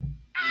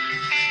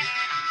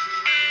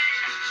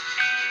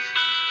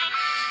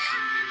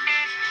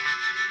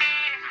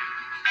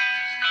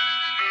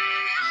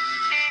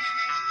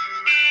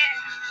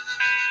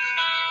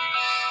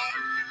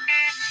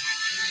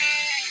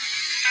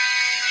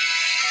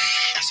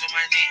on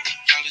my neck,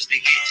 collars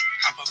they get,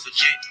 hop off a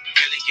jet,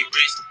 barely get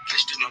rest,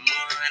 catch to the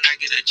more and I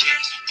get a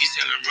check. You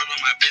selling run on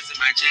my beds and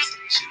my chest,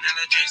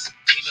 Chanel a dress,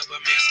 clean up a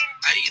mess,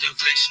 I eat a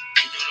flesh,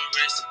 you know the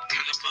rest,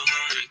 count up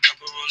 100,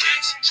 couple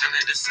Rolex, shine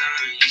at the sun,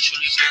 you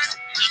truly blessed.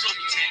 You told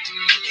me 10,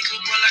 you nigga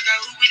boy like I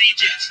Uber these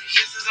jets.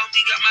 Yes, it's on me,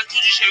 got my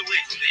Gucci shirt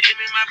wet, the M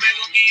in my bag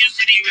gon' get used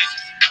to these rest.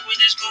 I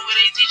went to school where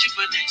they teach you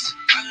finesse,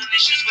 500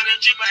 shoes for the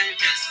drip I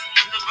invest.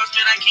 I'm the boss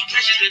man, I keep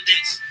catching the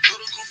dicks. Go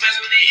to cool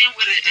fast when they end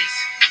with an S.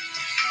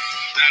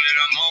 Now that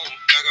I'm home,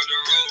 back up the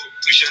road,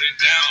 we shut it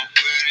down,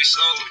 where they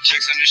sold.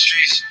 Checks on the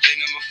streets, they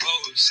number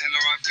foes, Saint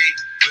Laurent feet,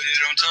 put it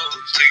on toes.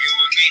 Take it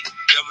with me,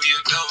 double your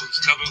dose,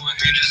 cover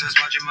with angels that's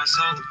watching my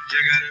soul.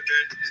 Check out a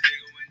bed, this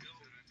bigger window.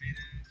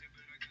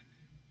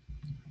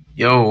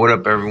 Yo, what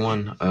up,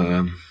 everyone?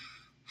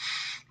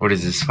 What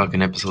is this,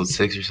 fucking episode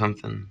 6 or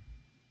something?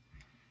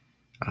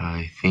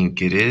 I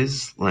think it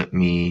is. Let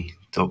me...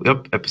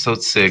 Yep,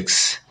 episode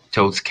 6,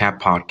 Toad's Cat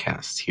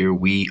Podcast. Here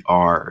we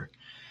are,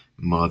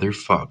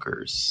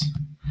 motherfuckers.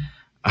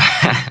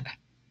 I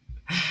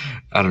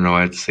don't know why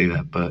I had to say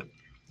that, but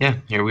yeah,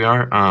 here we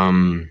are.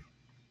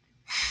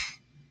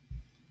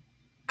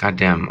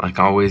 Goddamn, like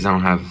always, I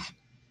don't have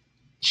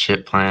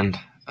shit planned.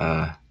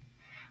 I'm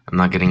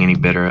not getting any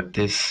better at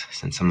this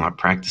since I'm not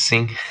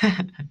practicing.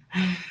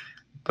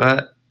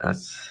 But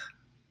that's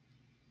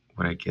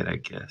what I get, I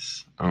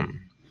guess.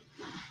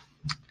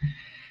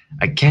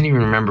 I can't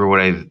even remember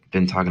what I've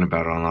been talking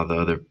about on all the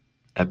other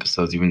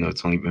episodes, even though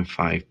it's only been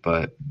 5.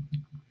 But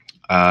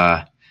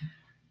I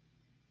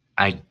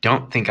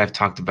don't think I've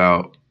talked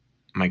about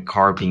my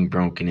car being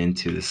broken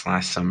into this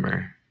last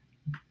summer.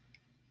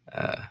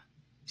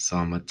 So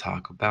I'm going to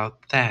talk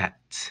about that.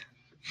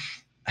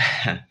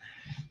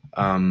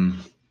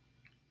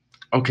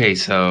 Okay,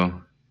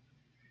 so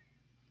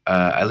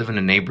I live in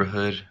a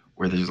neighborhood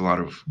where there's a lot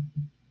of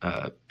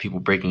people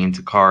breaking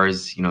into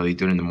cars. You know, they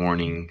do it in the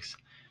mornings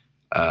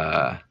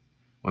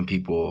when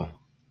people,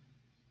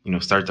 you know,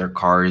 start their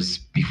cars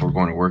before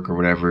going to work or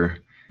whatever,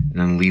 and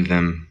then leave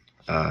them.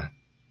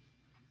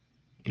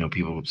 You know,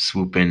 people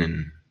swoop in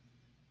and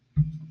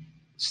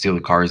steal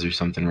the cars or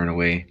something, run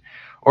away.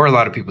 Or a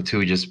lot of people,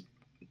 too, just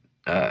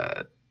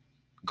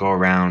go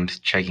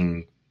around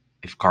checking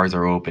if cars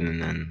are open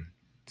and then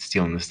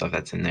stealing the stuff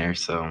that's in there.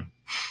 So,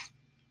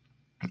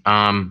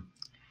 one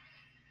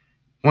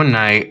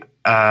night,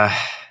 I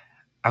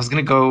was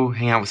going to go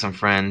hang out with some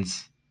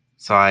friends.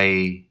 So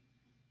I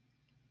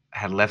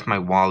had left my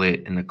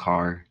wallet in the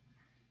car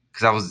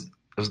because it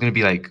was going to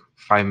be like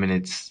 5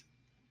 minutes.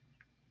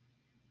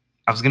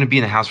 I was going to be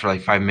in the house for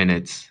like 5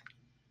 minutes,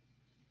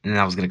 and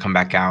then I was going to come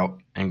back out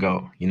and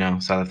go, you know,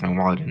 so I left my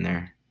wallet in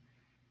there.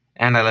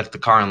 And I left the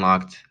car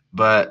unlocked.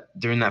 But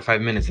during that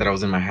 5 minutes that I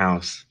was in my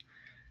house,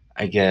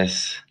 I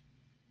guess,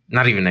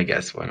 not even I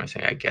guess, what am I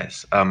saying? I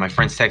guess. My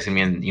friends texted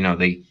me and, you know,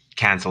 they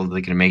canceled.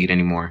 They couldn't make it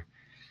anymore.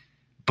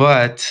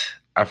 But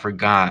I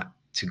forgot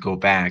to go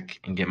back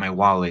and get my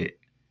wallet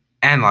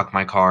and lock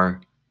my car.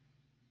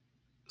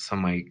 So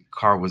my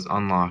car was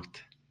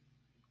unlocked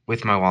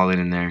with my wallet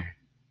in there.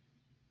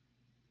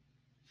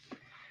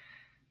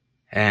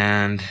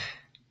 And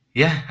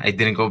yeah, I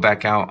didn't go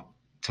back out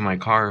to my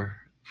car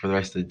for the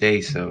rest of the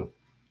day, so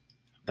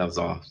that was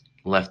all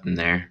left in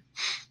there.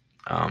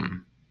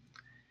 And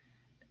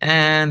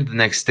the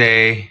next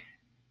day,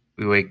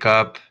 we wake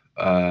up.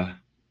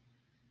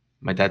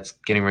 My dad's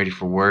getting ready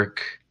for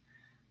work,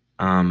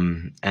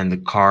 and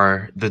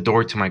the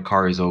door to my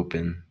car is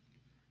open.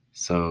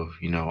 So,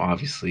 you know,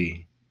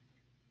 obviously,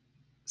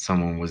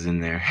 someone was in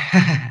there.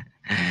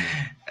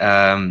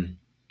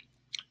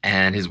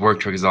 And his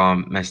work truck is all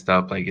messed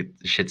up. Like,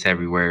 shit's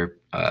everywhere.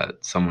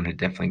 Someone had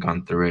definitely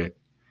gone through it.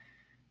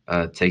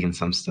 Taken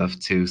some stuff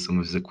too, some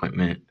of his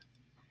equipment.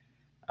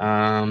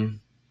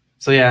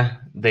 So yeah,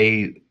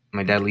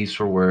 my dad leaves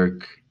for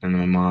work, and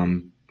my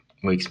mom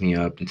wakes me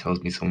up and tells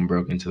me someone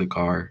broke into the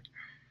car,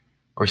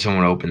 or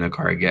someone opened the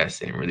car. I guess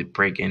they didn't really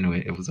break into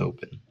it; it was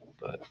open.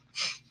 But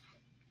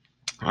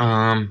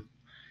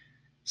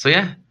so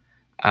yeah,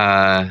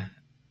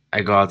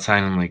 I go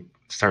outside and like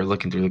start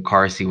looking through the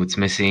car, see what's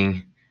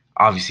missing.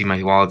 Obviously,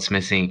 my wallet's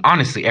missing.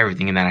 Honestly,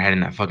 everything in that I had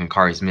in that fucking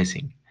car is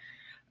missing.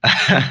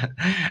 I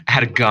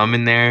had a gum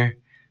in there.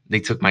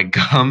 They took my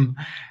gum.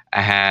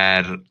 I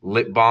had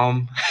lip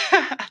balm.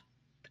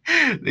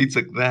 They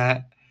took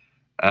that.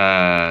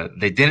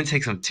 They didn't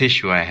take some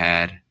tissue I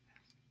had.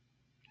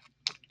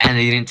 And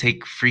they didn't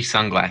take free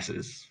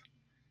sunglasses.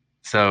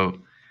 So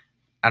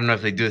I don't know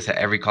if they do this at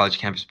every college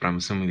campus, but I'm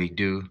assuming they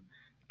do.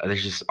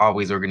 There's just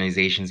always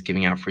organizations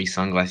giving out free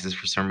sunglasses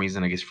for some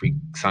reason. I guess free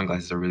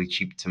sunglasses are really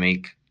cheap to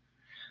make.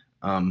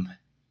 So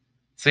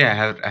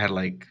yeah, I had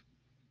like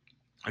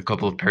a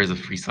couple of pairs of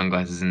free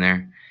sunglasses in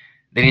there.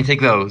 They didn't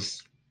take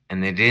those,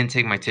 and they didn't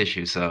take my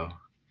tissue. So,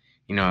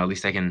 you know, at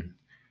least I can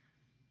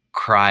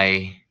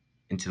cry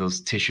into those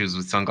tissues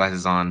with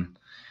sunglasses on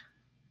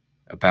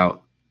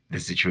about the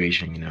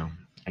situation, you know,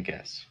 I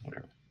guess,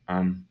 whatever.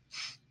 But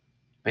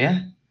yeah,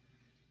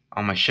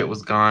 all my shit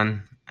was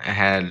gone. I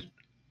had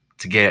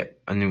to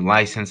get a new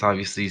license,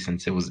 obviously,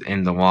 since it was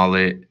in the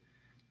wallet.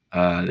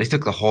 They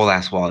took the whole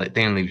ass wallet.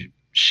 They didn't leave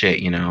shit,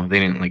 you know. They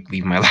didn't like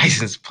leave my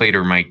license plate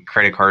or my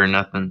credit card or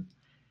nothing.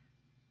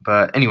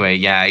 But anyway,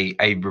 yeah,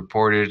 I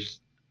reported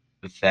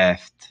the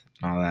theft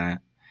and all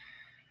that.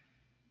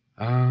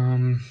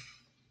 Um,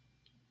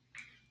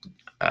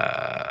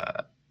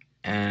 uh,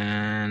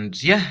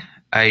 and yeah,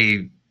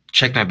 I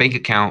checked my bank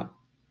account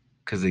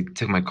because they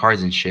took my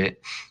cards and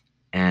shit,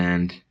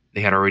 and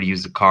they had already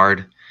used the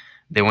card.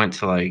 They went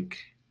to like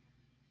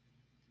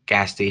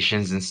gas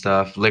stations and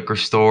stuff, liquor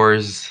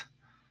stores.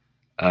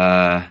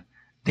 Uh,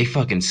 they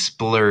fucking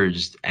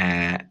splurged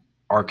at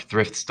Arc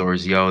thrift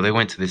stores, yo. They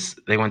went to this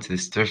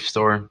thrift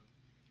store.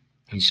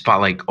 And you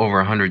spot like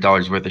over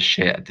 $100 worth of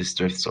shit at this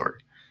thrift store.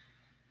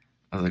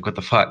 I was like, what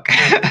the fuck?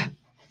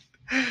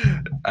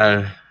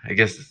 I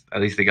guess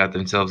at least they got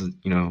themselves,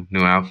 you know,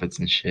 new outfits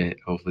and shit.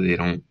 Hopefully they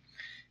don't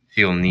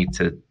feel a need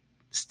to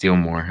steal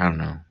more. I don't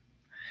know.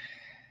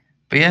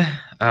 But yeah,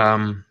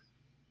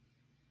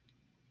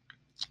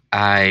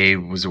 I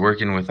was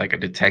working with like a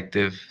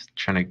detective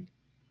trying to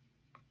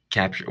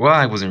capture. Well,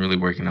 I wasn't really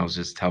working. I was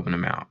just helping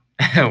them out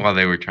while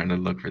they were trying to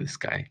look for this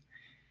guy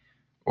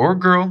or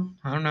girl.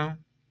 I don't know.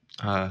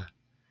 Uh,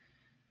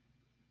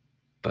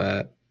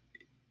 but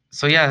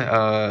so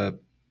yeah,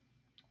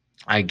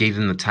 I gave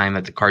them the time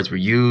that the cards were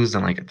used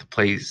and like at the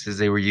places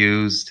they were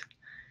used,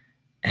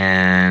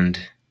 and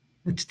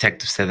the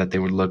detective said that they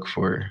would look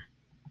for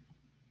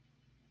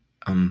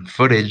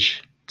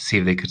footage to see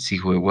if they could see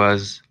who it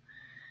was,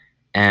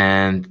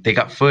 and they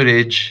got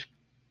footage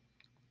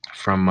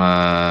from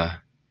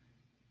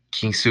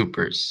King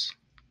Supers.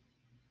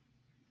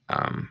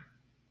 Um,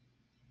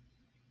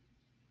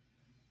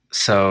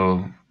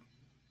 so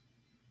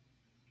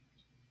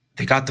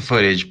they got the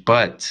footage,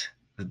 but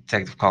the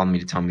detective called me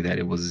to tell me that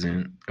it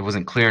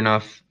wasn't clear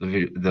enough.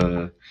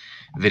 The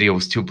video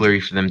was too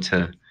blurry for them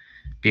to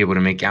be able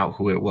to make out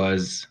who it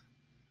was.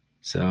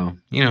 So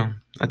you know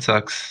that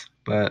sucks,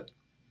 but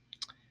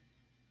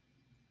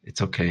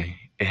it's okay.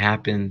 It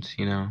happened.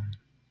 You know,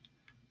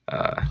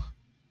 uh,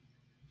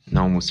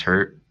 no one was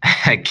hurt.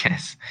 I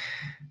guess.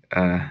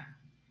 Uh,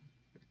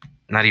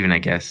 Not even I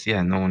guess.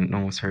 Yeah, no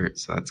one was hurt,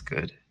 so that's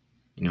good.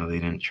 You know, they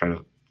didn't try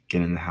to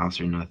get in the house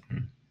or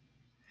nothing.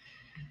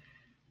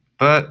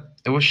 But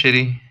it was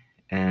shitty,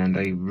 and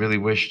I really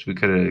wished we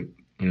could have,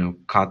 you know,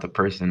 caught the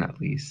person at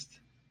least.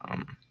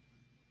 Um,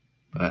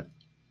 but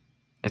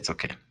it's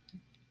okay.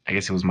 I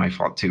guess it was my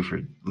fault too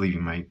for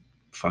leaving my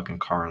fucking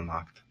car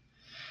unlocked.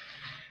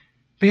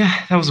 But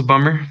yeah, that was a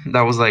bummer.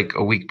 That was like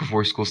a week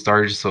before school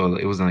started, so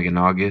it was like in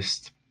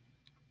August.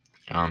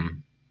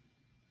 Um,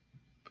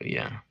 but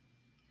yeah,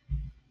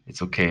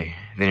 it's okay.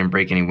 They didn't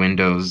break any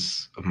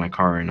windows of my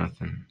car or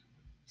nothing.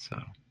 So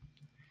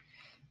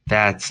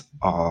that's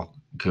all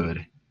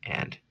good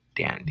and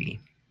dandy,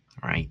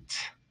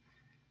 right?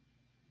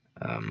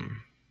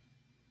 Um,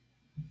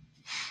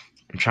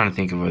 I'm trying to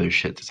think of other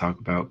shit to talk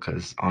about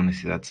because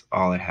honestly, that's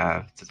all I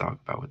have to talk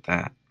about with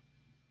that.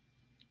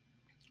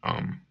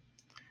 Um,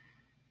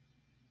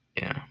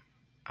 yeah,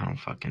 I don't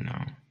fucking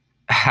know.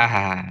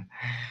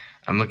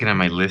 I'm looking at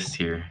my list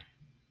here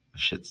of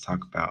shit to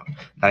talk about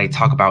that I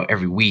talk about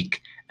every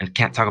week and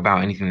can't talk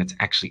about anything that's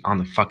actually on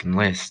the fucking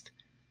list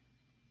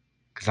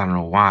because I don't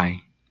know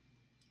why.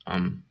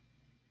 Um,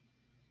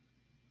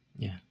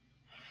 yeah,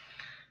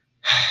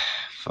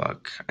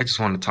 fuck. I just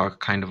want to talk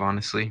kind of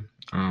honestly.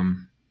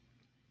 Um,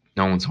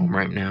 no one's home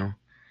right now.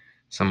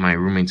 Some of my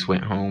roommates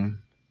went home,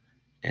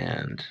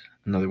 and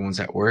another one's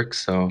at work,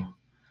 so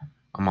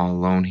I'm all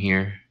alone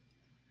here.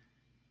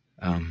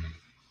 Um,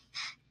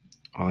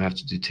 all I have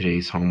to do today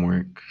is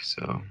homework,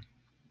 so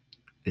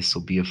this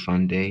will be a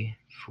fun day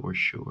for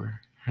sure.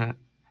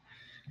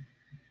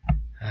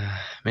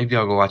 Maybe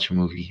I'll go watch a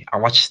movie. I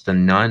watched The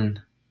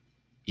Nun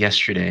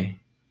yesterday.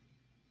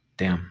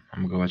 Damn,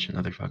 I'm gonna go watch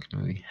another fucking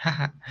movie.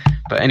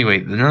 But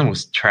anyway, The Nun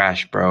was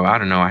trash, bro. I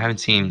don't know. I haven't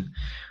seen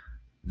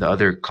the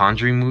other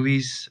Conjuring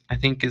movies. I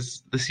think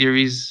is the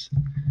series.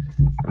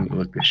 Let me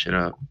look this shit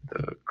up.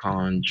 The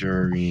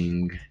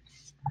Conjuring.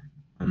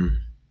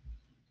 Um,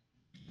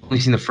 only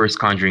seen the first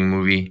Conjuring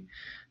movie,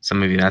 so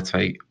maybe that's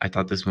why I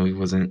thought this movie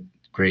wasn't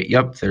great.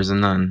 Yep, there's a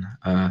nun.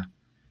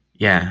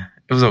 Yeah,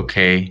 it was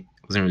okay.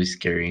 It wasn't really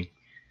scary.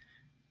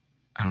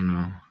 I don't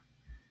know.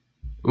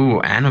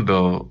 Ooh,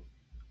 Annabelle.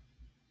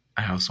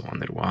 I also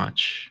wanted to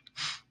watch,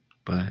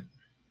 but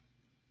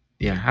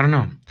yeah, I don't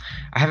know.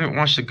 I haven't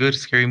watched a good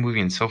scary movie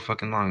in so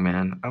fucking long,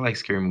 man. I like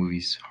scary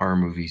movies, horror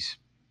movies.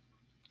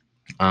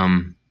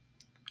 Um,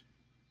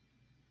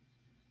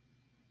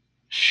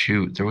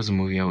 Shoot, there was a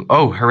movie.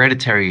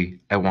 Hereditary.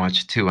 I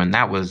watched too, and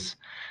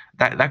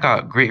that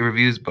got great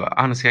reviews. But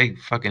honestly, I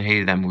fucking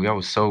hated that movie. I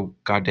was so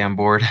goddamn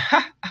bored.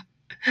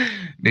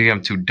 Maybe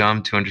I'm too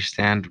dumb to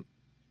understand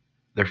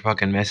their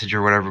fucking message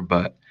or whatever,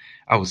 but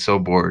I was so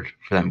bored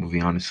for that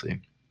movie,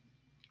 honestly.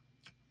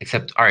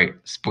 Except, all right,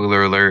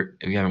 spoiler alert,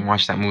 if you haven't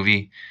watched that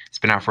movie, it's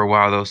been out for a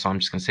while though, so I'm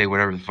just gonna say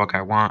whatever the fuck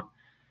I want.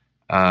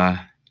 Uh,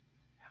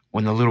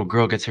 when the little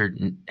girl gets her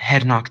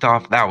head knocked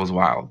off, that was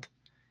wild.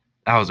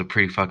 That was a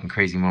pretty fucking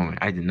crazy moment.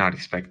 I did not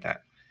expect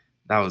that.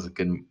 That was a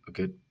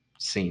good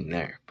scene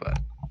there, but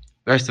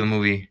The rest of the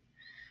movie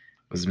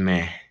was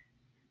meh.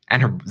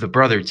 And the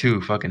brother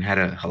too fucking had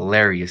a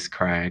hilarious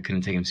cry. I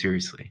couldn't take him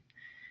seriously.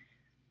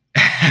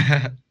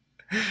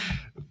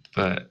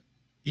 But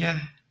yeah,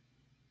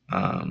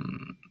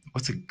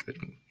 what's a good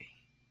movie?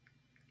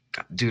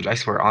 God, dude, I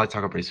swear all I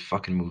talk about is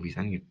fucking movies.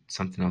 I need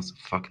something else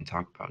to fucking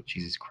talk about.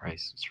 Jesus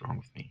Christ, what's wrong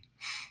with me?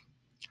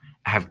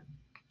 I have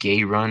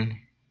Gay Run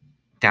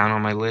down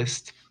on my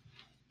list,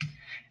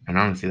 and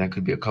honestly, that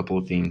could be a couple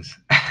of things.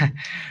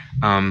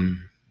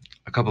 um,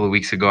 a couple of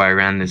weeks ago, I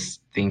ran this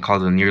thing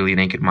called the Nearly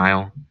Naked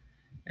Mile,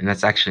 and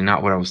that's actually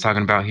not what I was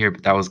talking about here,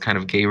 but that was kind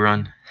of Gay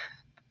Run.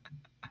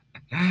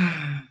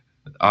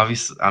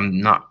 Obviously,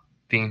 I'm not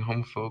being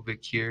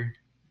homophobic here.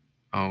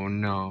 Oh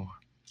no,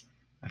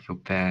 I feel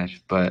bad.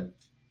 But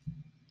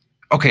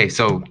okay,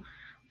 so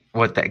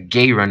what that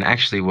Gay Run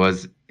actually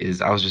was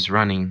is I was just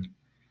running,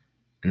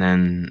 and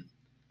then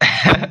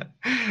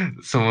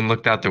someone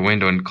looked out their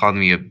window and called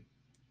me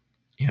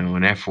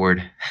an F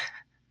word.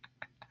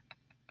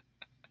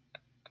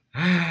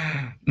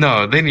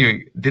 No, they didn't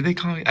even. Did they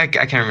call me? I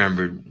can't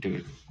remember,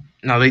 dude.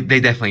 No, they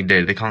definitely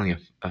did. They called me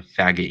a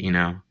faggot,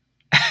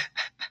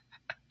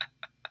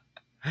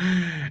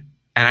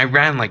 And I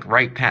ran like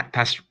right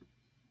past.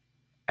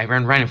 I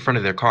ran right in front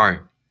of their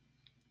car.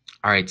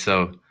 All right,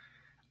 so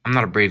I'm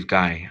not a brave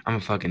guy. I'm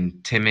a fucking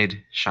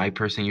timid, shy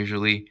person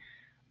usually,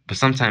 but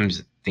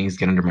sometimes things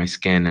get under my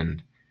skin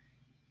and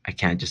I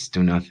can't just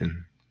do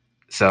nothing.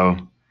 So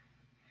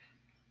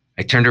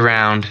I turned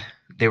around.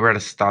 They were at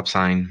a stop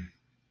sign,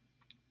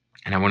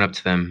 and I went up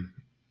to them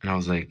and I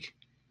was like,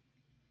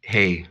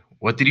 "Hey,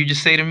 what did you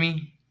just say to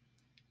me?"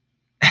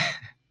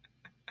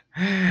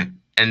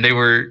 And they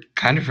were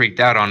kind of freaked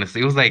out.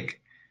 Honestly, it was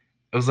like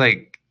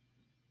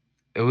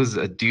it was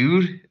a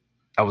dude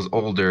that was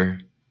older.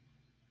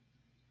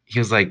 He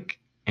was like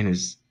in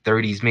his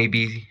 30s,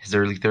 maybe his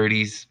early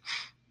 30s.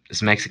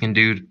 This Mexican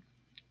dude,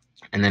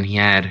 and then he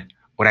had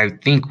what I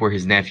think were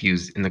his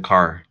nephews in the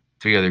car,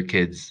 three other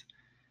kids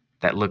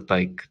that looked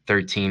like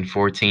 13,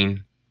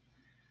 14.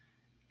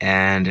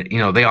 And,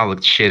 they all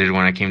looked shitted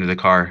when I came to the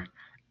car.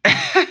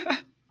 I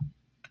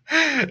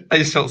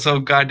just felt so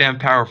goddamn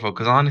powerful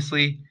because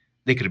honestly,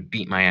 they could have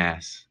beat my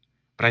ass.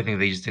 But I think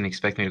they just didn't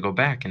expect me to go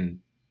back and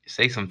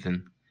say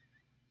something.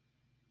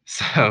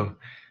 So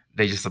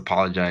they just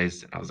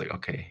apologized. And I was like,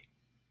 okay,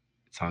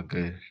 it's all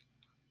good.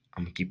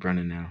 I'm going to keep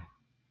running now.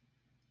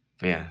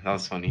 But yeah, that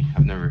was funny.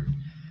 I've never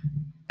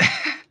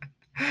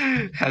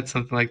had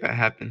something like that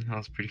happen. That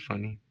was pretty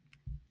funny.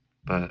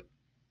 But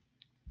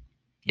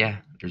yeah,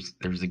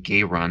 there's a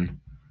gay run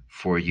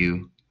for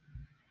you.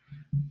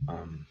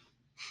 Um,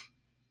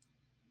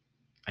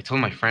 I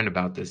told my friend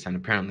about this, and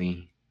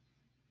apparently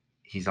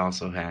he's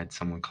also had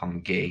someone call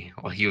him gay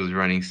while he was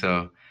running.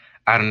 So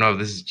I don't know if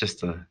this is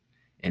just an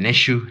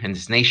issue in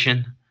this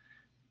nation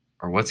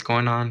or what's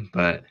going on,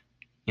 but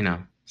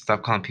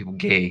stop calling people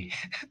gay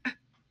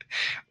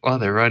while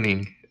they're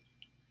running,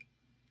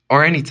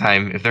 or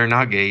anytime if they're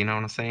not gay. You know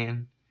what I'm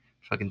saying?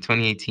 Fucking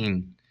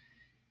 2018,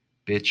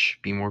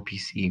 bitch. Be more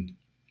PC.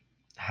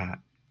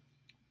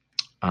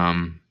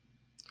 um.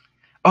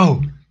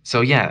 Oh,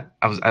 so yeah,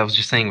 I was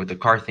just saying with the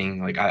car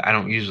thing, like I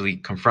don't usually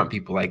confront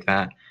people like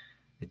that.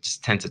 I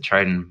just tend to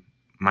try and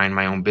mind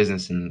my own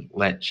business and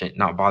let shit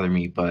not bother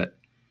me. But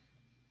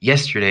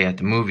yesterday at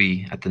the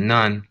movie at the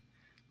Nun,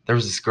 there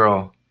was this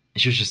girl,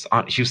 and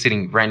she was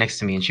sitting right next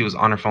to me, and she was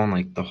on her phone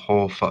like the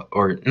whole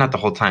or not the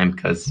whole time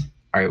because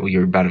all right, well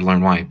you're about to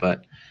learn why,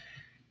 but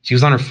she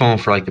was on her phone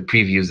for like the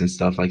previews and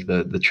stuff, like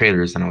the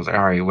trailers, and I was like,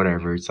 all right,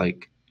 whatever. It's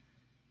like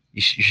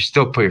you should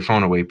still put your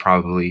phone away,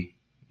 probably.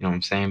 You know what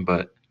I'm saying?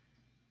 But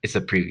it's the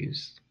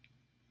previews,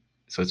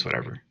 so it's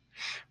whatever.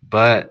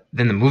 But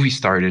then the movie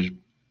started,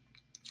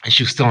 and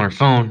she was still on her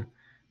phone.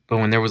 But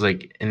when there was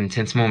like an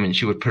intense moment,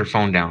 she would put her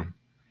phone down.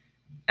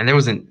 And there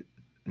wasn't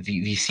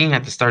the scene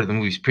at the start of the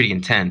movie is pretty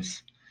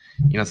intense,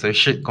 so there's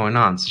shit going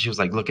on. So she was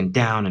like looking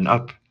down and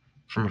up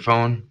from her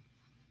phone,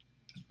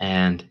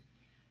 and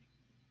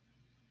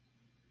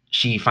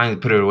she finally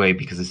put it away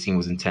because the scene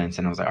was intense.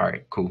 And I was like, all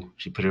right, cool.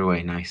 She put it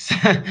away. Nice.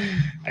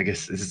 I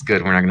guess this is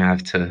good. We're not gonna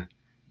have to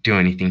do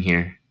anything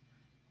here.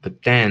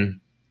 But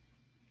then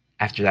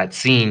after that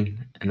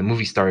scene and the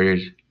movie started,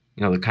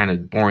 the kind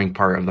of boring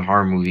part of the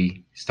horror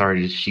movie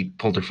started, she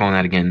pulled her phone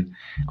out again.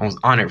 I was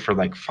on it for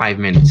like 5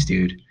 minutes,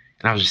 dude.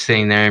 And I was just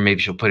sitting there, maybe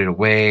she'll put it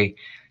away.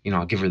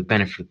 I'll give her the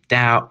benefit of the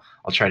doubt.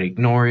 I'll try to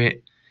ignore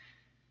it.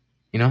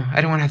 I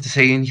didn't want to have to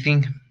say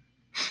anything,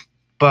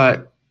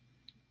 but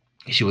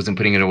she wasn't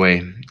putting it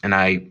away. And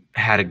I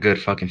had a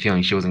good fucking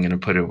feeling she wasn't going to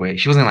put it away.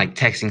 She wasn't like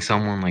texting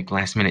someone, like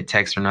last minute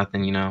text or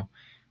nothing,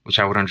 which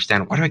I would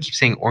understand. Why do I keep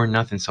saying or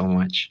nothing so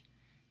much?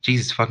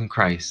 Jesus fucking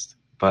Christ.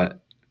 But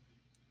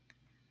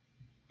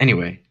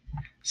anyway,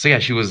 so yeah,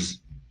 she was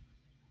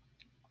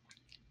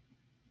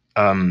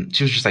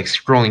just like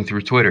scrolling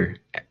through Twitter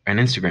and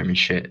Instagram and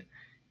shit.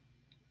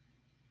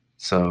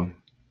 So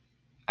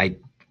I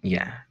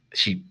yeah,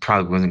 she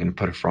probably wasn't gonna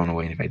put her phone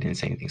away if I didn't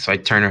say anything. So I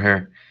turned to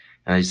her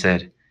and I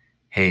said,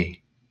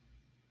 "Hey,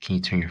 can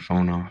you turn your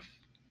phone off?"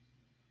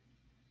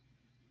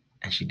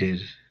 And she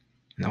did.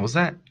 And that was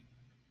that.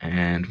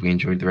 And we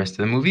enjoyed the rest of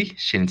the movie.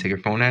 She didn't take her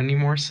phone out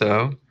anymore,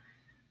 so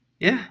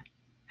yeah.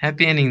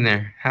 Happy ending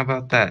there. How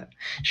about that?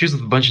 She was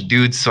with a bunch of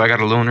dudes, so I got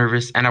a little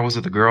nervous, and I was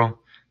with a girl.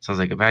 So I was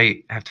like, if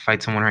I have to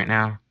fight someone right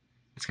now,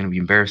 it's gonna be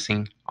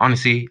embarrassing.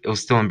 Honestly, it was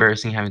still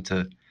embarrassing having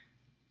to.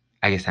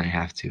 I guess I didn't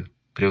have to,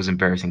 but it was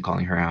embarrassing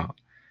calling her out.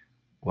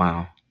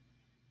 Wow,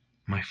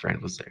 my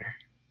friend was there.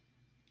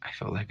 I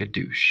felt like a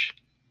douche,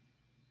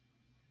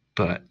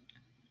 but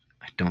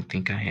I don't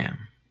think I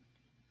am.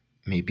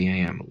 Maybe I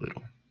am a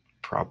little,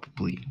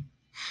 probably,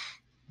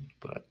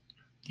 but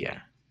yeah,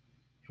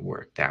 it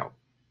worked out.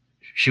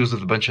 She was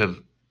with a bunch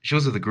of. She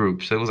was with a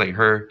group, so it was like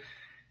her,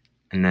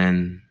 and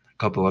then a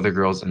couple other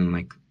girls, and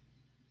like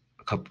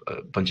a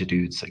bunch of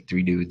dudes, like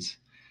 3 dudes.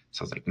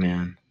 So I was like,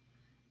 man,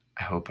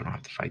 I hope I don't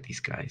have to fight these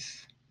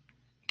guys,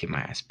 get my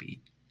ass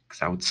beat, because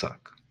that would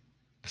suck.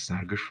 That's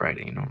not a good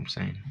Friday, you know what I'm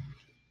saying?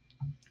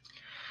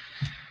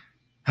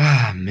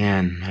 Ah,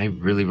 man, I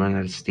really run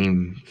out of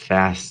steam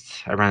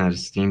fast. I ran out of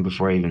steam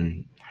before I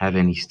even have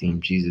any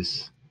steam.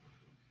 Jesus,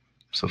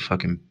 I'm so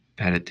fucking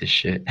bad at this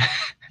shit.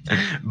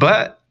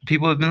 But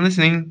people have been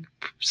listening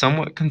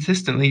somewhat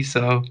consistently,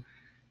 so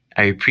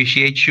I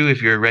appreciate you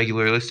if you're a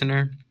regular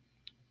listener.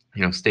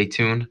 Stay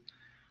tuned.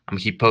 I'm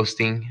gonna keep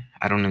posting.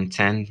 I don't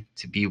intend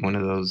to be one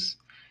of those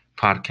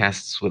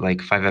podcasts with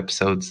like 5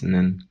 episodes and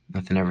then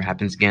nothing ever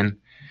happens again,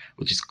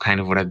 which is kind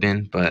of what I've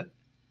been, but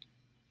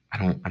I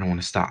don't want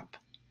to stop.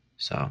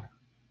 So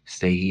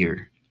stay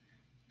here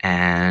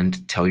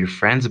and tell your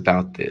friends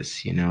about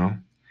this.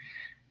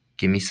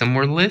 Give me some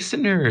more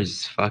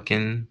listeners.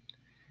 Fucking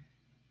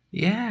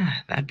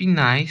yeah, that'd be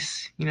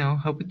nice.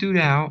 Help a dude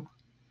out.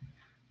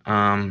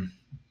 Um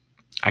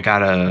I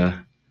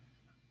gotta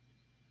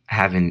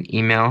have an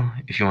email.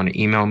 If you want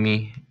to email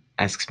me,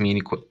 asks me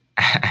any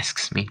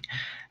asks me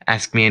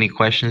ask me any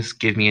questions,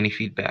 give me any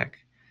feedback.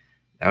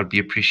 That would be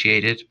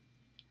appreciated.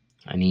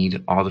 I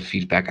need all the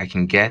feedback I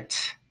can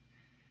get.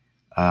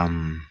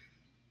 Um,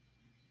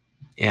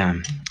 yeah,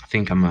 I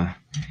think I'm gonna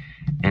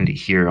end it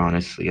here.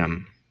 Honestly, I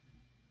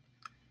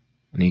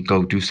need to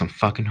go do some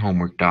fucking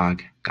homework,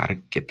 dog. Gotta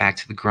get back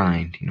to the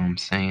grind. You know what I'm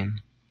saying?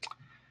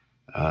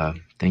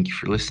 Thank you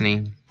for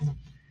listening.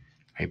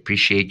 I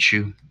appreciate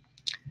you.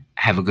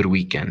 Have a good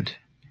weekend,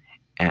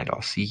 and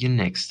I'll see you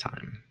next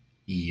time.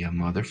 Ya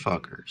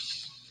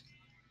motherfuckers.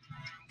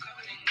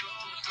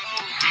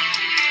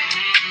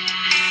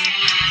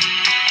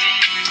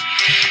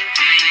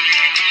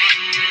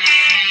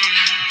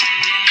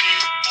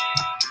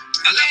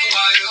 I left a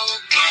wide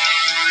open.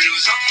 It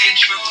was something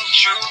true.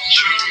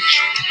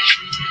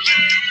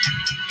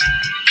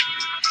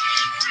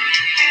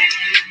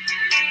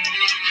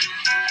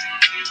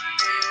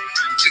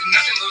 Took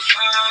nothing but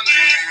fun,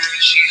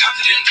 she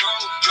hopped it and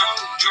drove.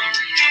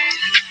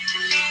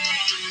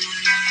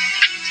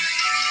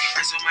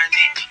 Ice on my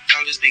neck,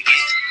 dollars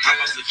begin. Hop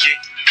off the jet,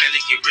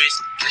 barely get rest.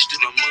 Dash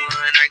through the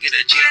mud, I get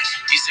a jet.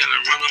 You selling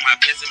run on my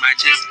pants and my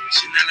chest.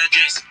 Chanel a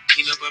dress,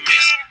 clean up a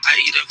mess.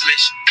 I eat the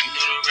flesh, you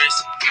know the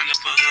rest. Line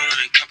up a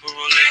hun, couple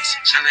Rolex.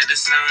 Shine like the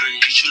sun, you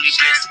truly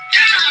blessed.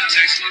 You come and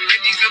text me, get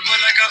these up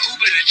like a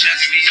Uber to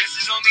Jess. Yes,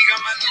 it's on me, got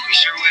my Louis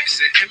shirt wet.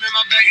 Said him in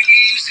my bag and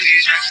get used to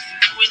these dresses.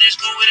 I went to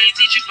school where they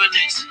teach you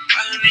finesse.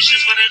 500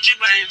 shoes for the drip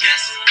I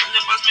invest. I'm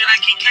the boss man, I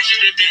keep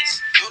catching the dance.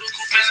 Go to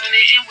cool fast when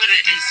they in with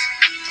an S.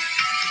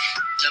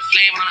 The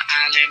flame on the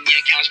island, me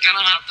a couch, got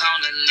on my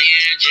phone, a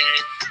Learjet.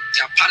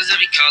 Got potters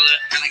every color,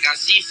 and I got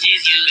CCs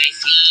you ain't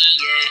seen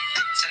yet.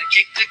 Said I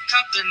kicked the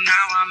cup, and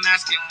now I'm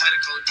asking where the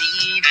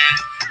codeine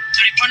at.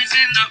 30 pointers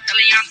in the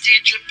Eliante,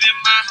 dripping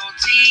my whole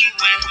team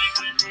wet.